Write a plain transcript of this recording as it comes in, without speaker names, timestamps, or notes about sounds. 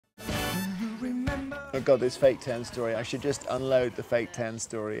I've got this fake tan story. I should just unload the fake tan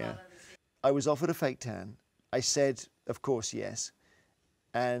story, yeah. I was offered a fake tan. I said, of course, yes.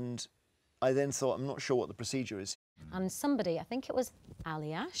 And I then thought, I'm not sure what the procedure is. And somebody, I think it was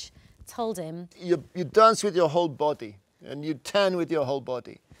Aliash, told him... You dance with your whole body, and you tan with your whole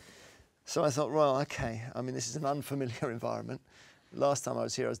body. So I thought, well, okay, I mean, this is an unfamiliar environment. Last time I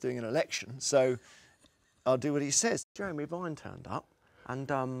was here, I was doing an election, so I'll do what he says. Jeremy Vine turned up, and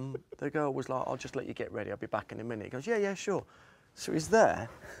the girl was like, I'll just let you get ready, I'll be back in a minute. He goes, yeah, sure. So he's there,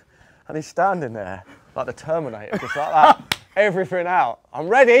 and he's standing there, like the Terminator, just like that, everything out. I'm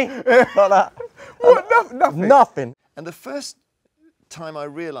ready, like that. What? Nothing? Nothing. And the first time I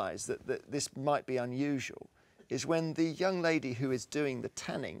realised that this might be unusual is when the young lady who is doing the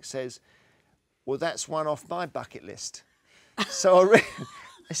tanning says, well, that's one off my bucket list. So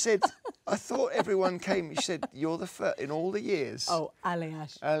I said, I thought everyone came. She said, you're the first in all the years. Oh,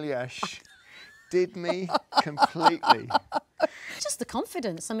 Aliash. Aliash did me completely. Just the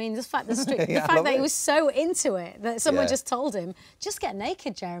confidence. I mean, the fact that he was so into it that someone just told him, just get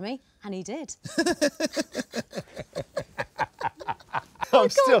naked, Jeremy. And he did. I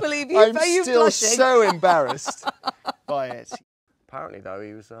can't believe you. I'm Are you still blushing? so embarrassed by it. Apparently, though,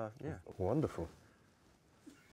 he was, yeah, wonderful.